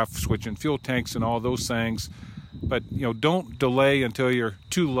aircraft, switching fuel tanks and all those things. But, don't delay until you're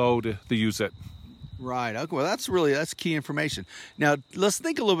too low to use it. Right. Okay. Well, that's key information. Now, let's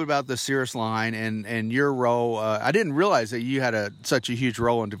think a little bit about the Cirrus line and your role. I didn't realize that you had such a huge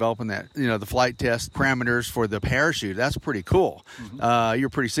role in developing that. The flight test parameters for the parachute. That's pretty cool. Mm-hmm. You're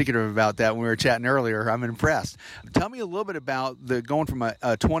pretty secretive about that when we were chatting earlier. I'm impressed. Tell me a little bit about going from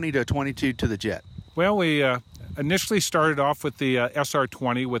a 20 to a 22 to the jet. Well, we initially started off with the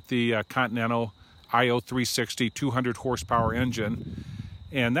SR-20 with the Continental IO360 200 horsepower engine.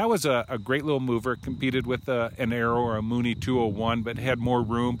 And that was a great little mover. It competed with an Aero or a Mooney 201, but had more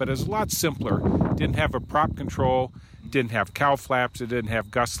room. But it was a lot simpler. Didn't have a prop control. Didn't have cowl flaps. It didn't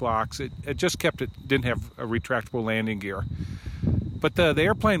have gust locks. It just didn't have a retractable landing gear. But the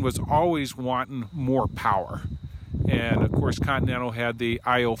airplane was always wanting more power. And, of course, Continental had the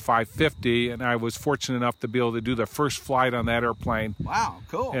IO550, and I was fortunate enough to be able to do the first flight on that airplane. Wow,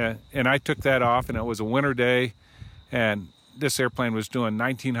 cool. And I took that off, and it was a winter day, and this airplane was doing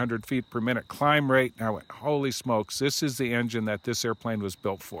 1,900 feet per minute climb rate. And I went, holy smokes, this is the engine that this airplane was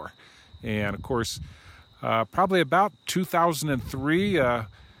built for. And, of course, probably about 2003,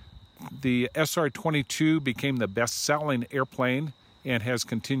 the SR-22 became the best-selling airplane and has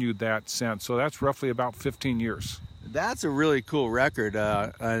continued that since. So that's roughly about 15 years. That's a really cool record,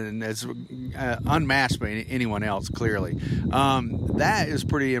 and it's unmatched by anyone else, clearly. That is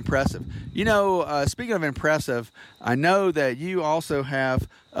pretty impressive. Speaking of impressive, I know that you also have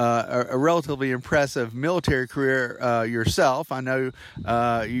a relatively impressive military career yourself. I know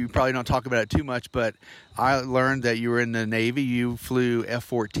you probably don't talk about it too much, but I learned that you were in the Navy. You flew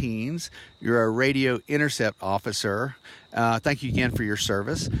F-14s. You're a radio intercept officer. Thank you again for your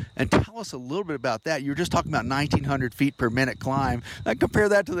service. And tell us a little bit about that. You were just talking about 1,900 feet per minute climb. Compare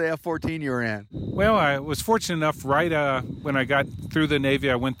that to the F-14 you were in. Well, I was fortunate enough when I got through the Navy,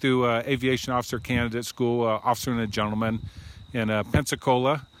 I went through Aviation Officer Candidate School, Officer and a Gentleman in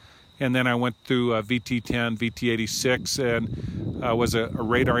Pensacola. And then I went through VT-10, VT-86, and was a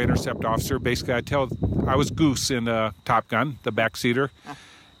radar intercept officer. Basically, I was Goose in Top Gun, the backseater.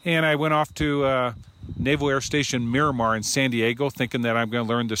 And I went off to Naval Air Station Miramar in San Diego, thinking that I'm going to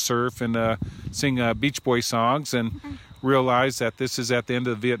learn to surf and sing Beach Boy songs, and realized that this is at the end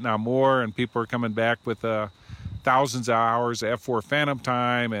of the Vietnam War, and people are coming back with thousands of hours of F-4 Phantom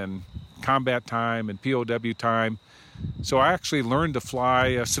time and combat time and POW time. So I actually learned to fly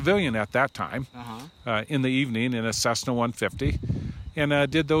a civilian at that time in the evening in a Cessna 150,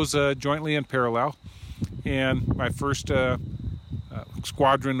 and did those jointly in parallel. And my first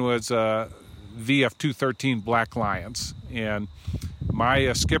squadron was VF-213 Black Lions, and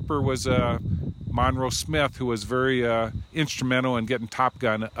my skipper was Monroe Smith, who was very instrumental in getting Top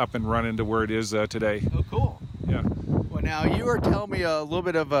Gun up and running to where it is today. Oh, cool. Yeah. Well, now you were telling me a little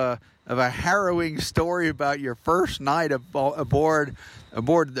bit of a harrowing story about your first night aboard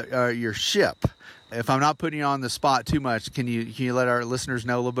your ship. If I'm not putting you on the spot too much, can you let our listeners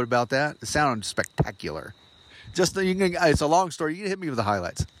know a little bit about that? It sounded spectacular. It's a long story. You can hit me with the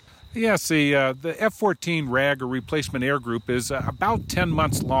highlights. Yes, the F-14 RAG, or Replacement Air Group, is about 10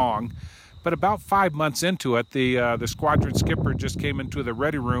 months long, but about 5 months into it, the squadron skipper just came into the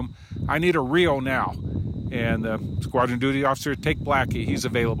ready room. I need a RIO now. And the squadron duty officer, take Blackie, he's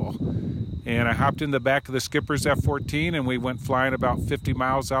available. And I hopped in the back of the skipper's F-14, and we went flying about 50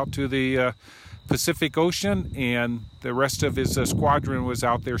 miles out to the Pacific Ocean, and the rest of his squadron was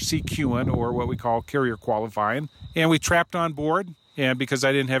out there CQing, or what we call carrier qualifying. And we trapped on board. And because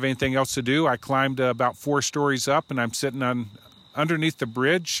I didn't have anything else to do, I climbed about 4 stories up, and I'm sitting underneath the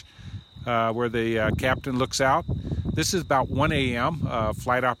bridge where the captain looks out. This is about 1 a.m.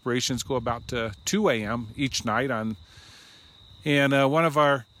 Flight operations go about 2 a.m. each night. And one of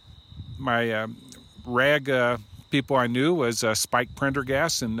my RAG people I knew was Spike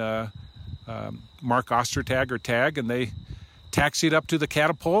Prendergast and Mark Ostertag, or Tag, and they taxied up to the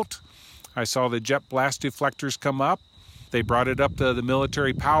catapult. I saw the jet blast deflectors come up. They brought it up to the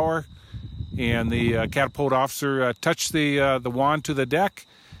military power, and the catapult officer touched the wand to the deck,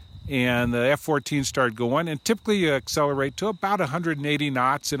 and the F-14 started going. And typically you accelerate to about 180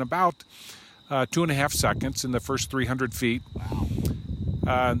 knots in about 2.5 seconds in the first 300 feet. Wow.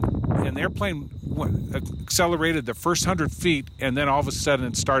 And the airplane accelerated the first 100 feet, and then all of a sudden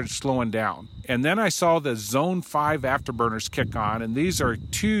it started slowing down. And then I saw the Zone 5 afterburners kick on, and these are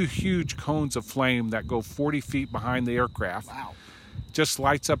 2 huge cones of flame that go 40 feet behind the aircraft. Wow. Just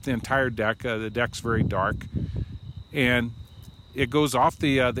lights up the entire deck. The deck's very dark. And it goes off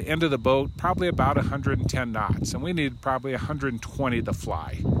the end of the boat, probably about 110 knots. And we need probably 120 to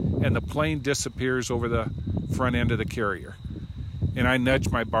fly. And the plane disappears over the front end of the carrier. And I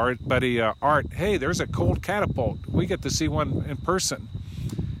nudged my buddy Art, hey, there's a cold catapult. We get to see one in person.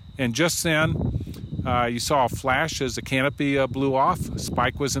 And just then, You saw a flash as the canopy blew off.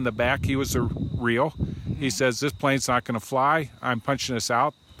 Spike was in the back. He was a reel. He says, this plane's not going to fly. I'm punching this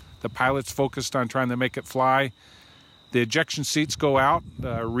out. The pilot's focused on trying to make it fly. The ejection seats go out.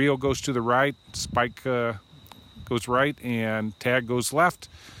 Reel goes to the right. Spike goes right, and tag goes left.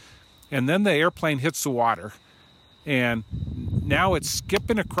 And then the airplane hits the water. And now it's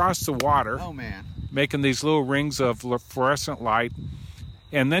skipping across the water. Oh, man. Making these little rings of fluorescent light.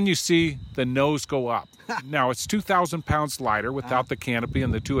 And then you see the nose go up. Now, it's 2,000 pounds lighter without the canopy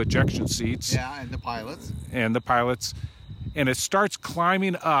and the two ejection seats. Yeah, and the pilots. And it starts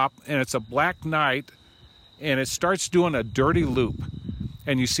climbing up, and it's a black night, and it starts doing a dirty loop.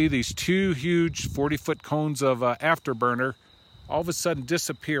 And you see these two huge 40-foot cones of afterburner all of a sudden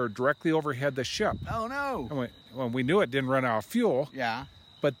disappear directly overhead the ship. Oh, no. And we knew it didn't run out of fuel. Yeah.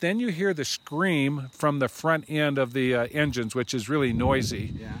 But then you hear the scream from the front end of the engines, which is really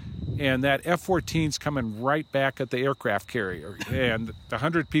noisy. Yeah. And that F-14's coming right back at the aircraft carrier. And the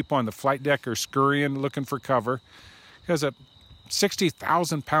 100 people on the flight deck are scurrying, looking for cover. Because a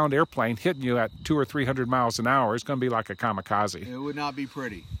 60,000-pound airplane hitting you at 200 or 300 miles an hour is going to be like a kamikaze. It would not be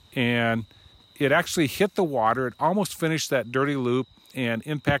pretty. And it actually hit the water. It almost finished that dirty loop and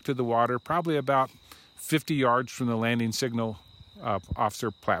impacted the water probably about 50 yards from the landing signal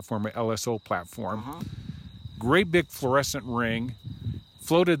officer platform, or LSO platform. Great big fluorescent ring,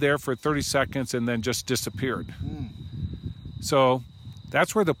 floated there for 30 seconds and then just disappeared. So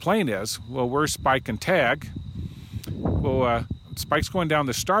that's where the plane is. Well, we're Spike and Tag. Well, Spike's going down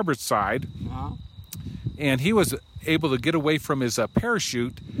the starboard side, and he was able to get away from his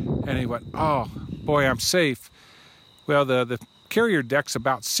parachute, and he went, oh, boy, I'm safe. Well, the carrier deck's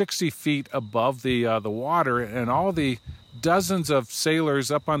about 60 feet above the water, and all the dozens of sailors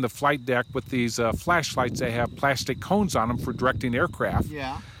up on the flight deck with these flashlights. They have plastic cones on them for directing aircraft.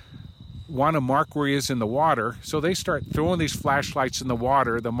 Yeah. Want to mark where he is in the water, so they start throwing these flashlights in the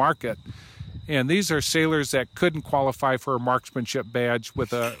water to mark it. And these are sailors that couldn't qualify for a marksmanship badge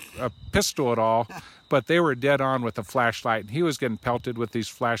with a pistol at all, but they were dead on with a flashlight. And he was getting pelted with these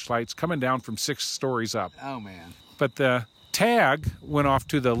flashlights coming down from 6 stories up. Oh, man. But the Tag went off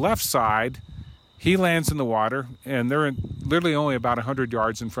to the left side. He lands in the water, and they're literally only about 100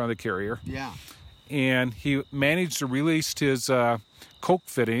 yards in front of the carrier. Yeah. And he managed to release his coke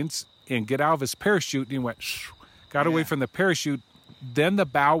fittings and get out of his parachute, and he went, got away from the parachute. Then the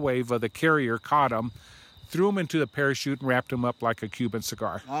bow wave of the carrier caught him, threw him into the parachute, and wrapped him up like a Cuban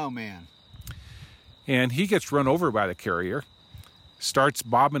cigar. Oh, man. And he gets run over by the carrier, starts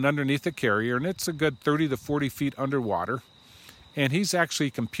bobbing underneath the carrier, and it's a good 30 to 40 feet underwater. And he's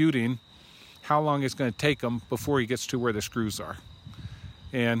actually computing how long it's going to take him before he gets to where the screws are.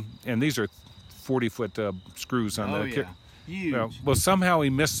 And these are 40-foot screws on the yeah. Huge. Well, somehow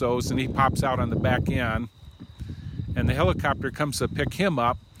he missed those, and he pops out on the back end. And the helicopter comes to pick him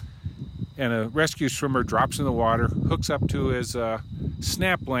up, and a rescue swimmer drops in the water, hooks up to his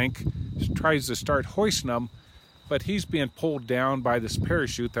snap link, tries to start hoisting him, but he's being pulled down by this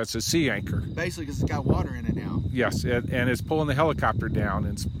parachute that's a sea anchor. Basically, because it's got water in it now. Yes, and it's pulling the helicopter down,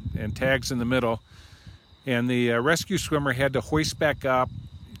 and Tag's in the middle. And the rescue swimmer had to hoist back up.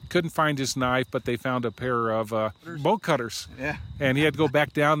 Couldn't find his knife, but they found a pair of bolt cutters. Yeah. And he had to go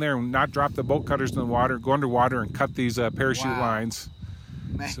back down there and not drop the bolt cutters in the water, go underwater and cut these parachute lines.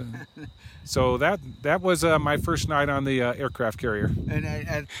 Man. So that was my first night on the aircraft carrier.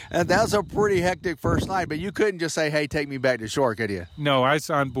 And that was a pretty hectic first night, but you couldn't just say, hey, take me back to shore, could you? No, I was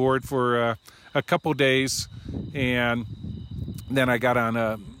on board for a couple days, and then I got on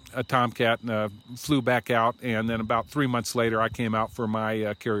a Tomcat and flew back out, and then about 3 months later I came out for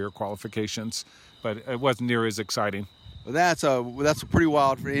my carrier qualifications, but it wasn't near as exciting. Well, that's a pretty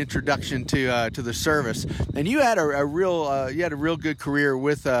wild introduction to the service, and you had a real good career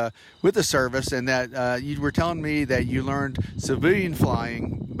with the service, and that you were telling me that you learned civilian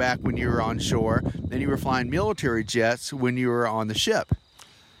flying back when you were on shore, then you were flying military jets when you were on the ship.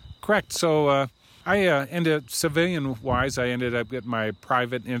 Correct. So I ended civilian-wise. I ended up getting my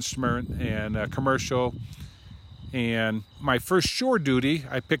private instrument and commercial, and my first shore duty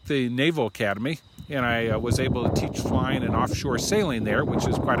I picked the Naval Academy. And I was able to teach flying and offshore sailing there, which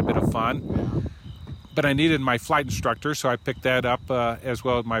is quite a bit of fun. But I needed my flight instructor, so I picked that up as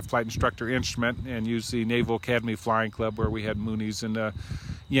well as my flight instructor instrument and used the Naval Academy Flying Club, where we had Moonies and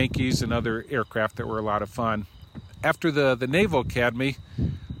Yankees and other aircraft that were a lot of fun. After the Naval Academy,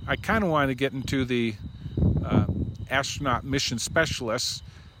 I kind of wanted to get into the astronaut mission specialist,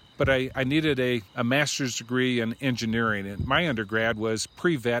 but I needed a master's degree in engineering, and my undergrad was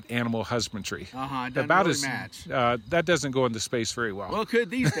pre-vet animal husbandry. Doesn't really match. That doesn't go into space very well. Well, it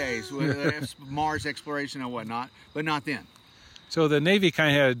could these days with Mars exploration and whatnot, but not then. So the Navy kind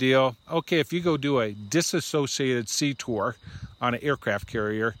of had a deal. Okay, if you go do a disassociated sea tour on an aircraft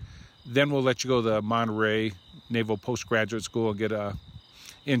carrier, then we'll let you go to the Monterey Naval Postgraduate School and get a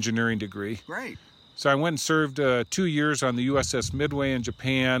engineering degree. Great. So I went and served 2 years on the USS Midway in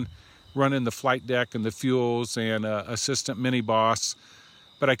Japan, running the flight deck and the fuels and assistant mini boss.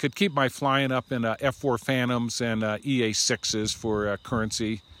 But I could keep my flying up in F-4 Phantoms and EA-6s for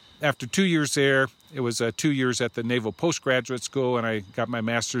currency. After 2 years there, it was 2 years at the Naval Postgraduate School, and I got my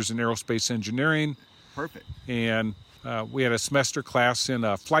master's in aerospace engineering. Perfect. And we had a semester class in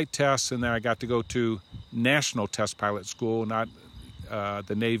flight tests, and then I got to go to National Test Pilot School, not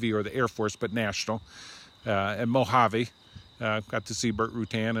the Navy or the Air Force, but national, at Mojave. Got to see Burt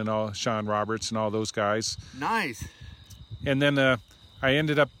Rutan and Sean Roberts and all those guys. Nice. And then I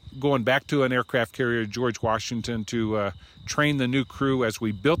ended up going back to an aircraft carrier, George Washington, to train the new crew as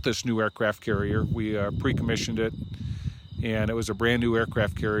we built this new aircraft carrier. We pre-commissioned it, and it was a brand new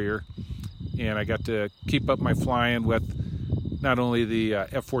aircraft carrier. And I got to keep up my flying with not only the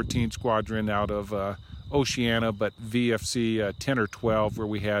F-14 squadron out of Oceana, but VFC 10 or 12, where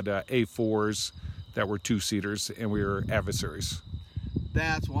we had A4s that were two-seaters, and we were adversaries.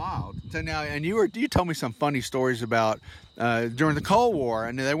 That's wild. So now, and you told me some funny stories about during the Cold War,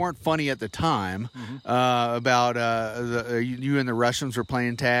 and they weren't funny at the time. About you and the Russians were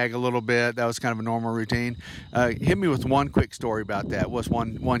playing tag a little bit. That was kind of a normal routine. Hit me with one quick story about that. What's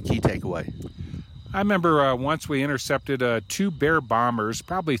one key takeaway? I remember once we intercepted 2 Bear bombers,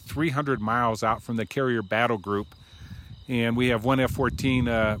 probably 300 miles out from the carrier battle group. And we have one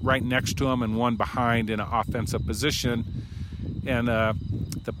F-14 right next to them and one behind in an offensive position. And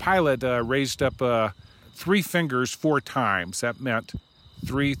the pilot raised up 3 fingers 4 times. That meant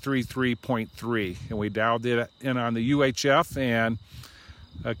 333.3. And we dialed it in on the UHF, and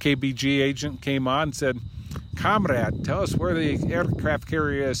a KBG agent came on and said, "Comrade, tell us where the aircraft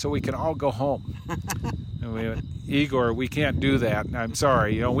carrier is so we can all go home." And we went, "Igor, we can't do that. I'm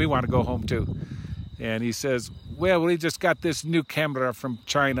sorry, we want to go home too." And he says, "Well, we just got this new camera from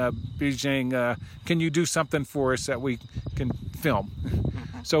China, Beijing. Can you do something for us that we can film?"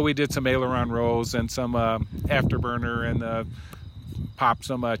 So we did some aileron rolls and some afterburner and popped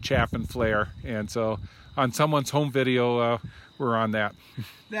some chaff and flare. And so on someone's home video, we're on that.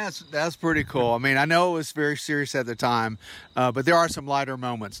 That's pretty cool. I mean, I know it was very serious at the time, but there are some lighter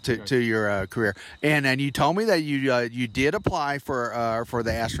moments to your career. And you told me that you did apply for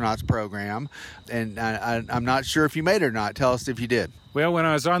the astronauts program, and I'm not sure if you made it or not. Tell us if you did. Well, when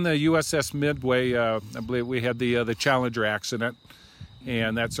I was on the USS Midway, I believe we had the Challenger accident,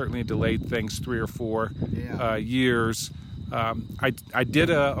 and that certainly delayed things 3 or 4 years. I did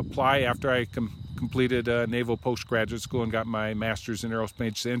apply after I completed Naval Postgraduate School and got my master's in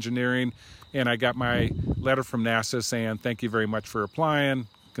aerospace engineering, and I got my letter from NASA saying, "Thank you very much for applying.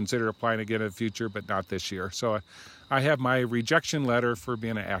 Consider applying again in the future, but not this year." So I have my rejection letter for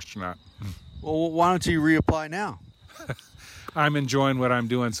being an astronaut. Well, why don't you reapply now? I'm enjoying what I'm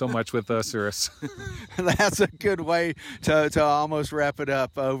doing so much with Cirrus. That's a good way to almost wrap it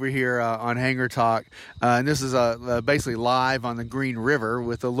up over here on Hangar Talk. And this is basically live on the Green River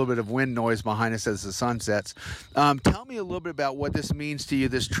with a little bit of wind noise behind us as the sun sets. Tell me a little bit about what this means to you,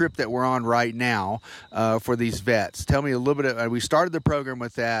 this trip that we're on right now for these vets. Tell me a little bit. We started the program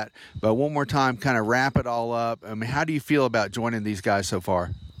with that, but one more time, kind of wrap it all up. I mean, how do you feel about joining these guys so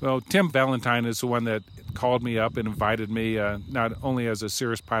far? Well, Tim Valentine is the one that called me up and invited me, not only as a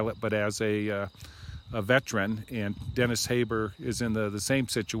Cirrus pilot, but as a veteran. And Dennis Haber is in the same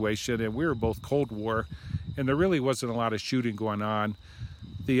situation, and we were both Cold War, and there really wasn't a lot of shooting going on.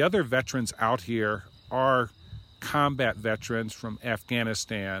 The other veterans out here are combat veterans from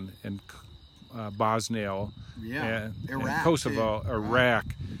Afghanistan and Bosnia and Kosovo, Iraq,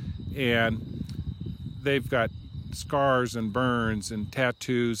 and they've got scars and burns and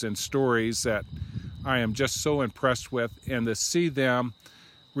tattoos and stories that I am just so impressed with, and to see them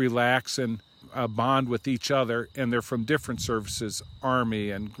relax and bond with each other, and they're from different services, Army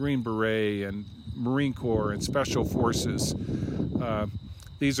and Green Beret and Marine Corps and Special Forces.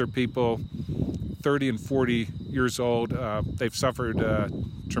 These are people 30 and 40 years old. They've suffered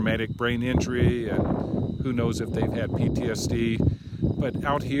traumatic brain injury, and who knows if they've had PTSD. But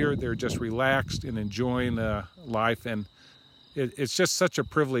out here, they're just relaxed and enjoying life, and it's just such a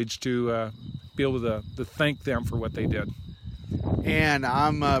privilege to be able to thank them for what they did. And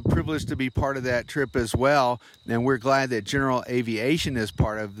I'm privileged to be part of that trip as well. And we're glad that General Aviation is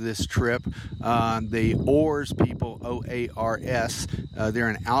part of this trip. The OARS people, OARS, they're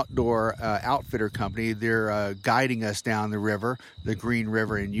an outdoor outfitter company. They're guiding us down the river, the Green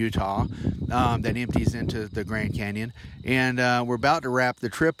River in Utah, that empties into the Grand Canyon. And we're about to wrap the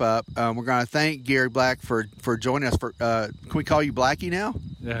trip up. We're going to thank Gary Black for joining us. Can we call you Blackie now?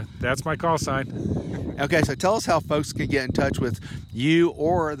 Yeah, that's my call sign. Okay, so tell us how folks can get in touch with you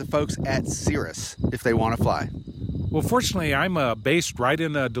or the folks at Cirrus if they want to fly. Well, fortunately, I'm based right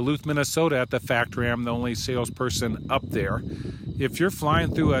in Duluth, Minnesota at the factory. I'm the only salesperson up there. If you're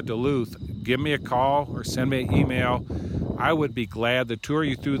flying through Duluth, give me a call or send me an email. I would be glad to tour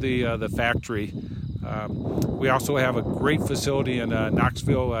you through the factory. We also have a great facility in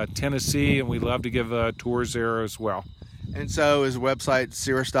Knoxville, Tennessee, and we love to give tours there as well. And so is the website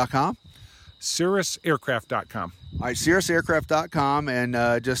Cirrus.com? CirrusAircraft.com. All right, CirrusAircraft.com,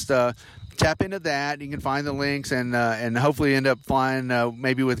 and just tap into that. You can find the links and hopefully end up flying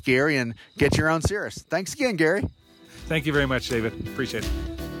maybe with Gary and get your own Cirrus. Thanks again, Gary. Thank you very much, David. Appreciate it.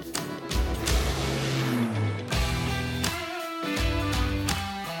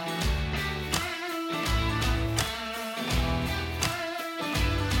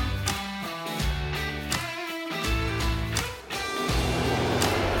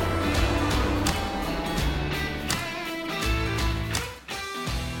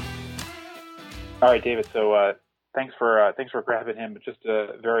 All right, David. So thanks for grabbing him. Just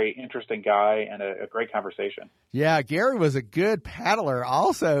a very interesting guy and a great conversation. Yeah, Gary was a good paddler.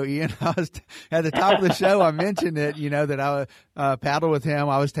 Also, Ian, I was at the top of the show. I mentioned it. That I paddled with him.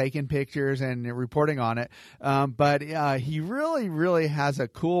 I was taking pictures and reporting on it. But he really, really has a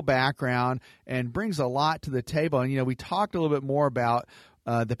cool background and brings a lot to the table. And we talked a little bit more about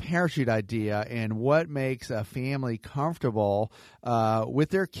the parachute idea and what makes a family comfortable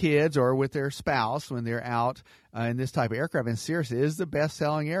with their kids or with their spouse when they're out in this type of aircraft. And Cirrus is the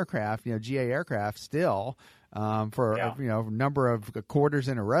best-selling aircraft, GA aircraft still for a number of quarters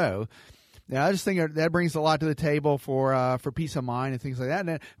in a row. Now, I just think that brings a lot to the table for peace of mind and things like that.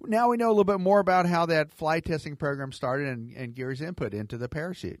 And now we know a little bit more about how that flight testing program started and Gary's input into the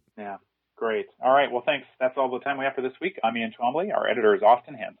parachute. Yeah. Great. All right. Well, thanks. That's all the time we have for this week. I'm Ian Twombly. Our editor is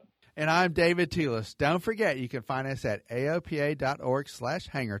Austin Hanson. And I'm David Toulis. Don't forget, you can find us at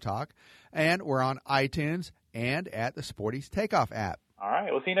aopa.org/hangartalk. And we're on iTunes and at the Sporty's Takeoff app. All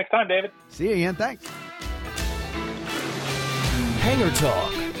right. We'll see you next time, David. See you, Ian. Thanks. Hangar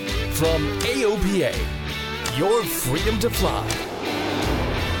Talk from AOPA. Your freedom to fly.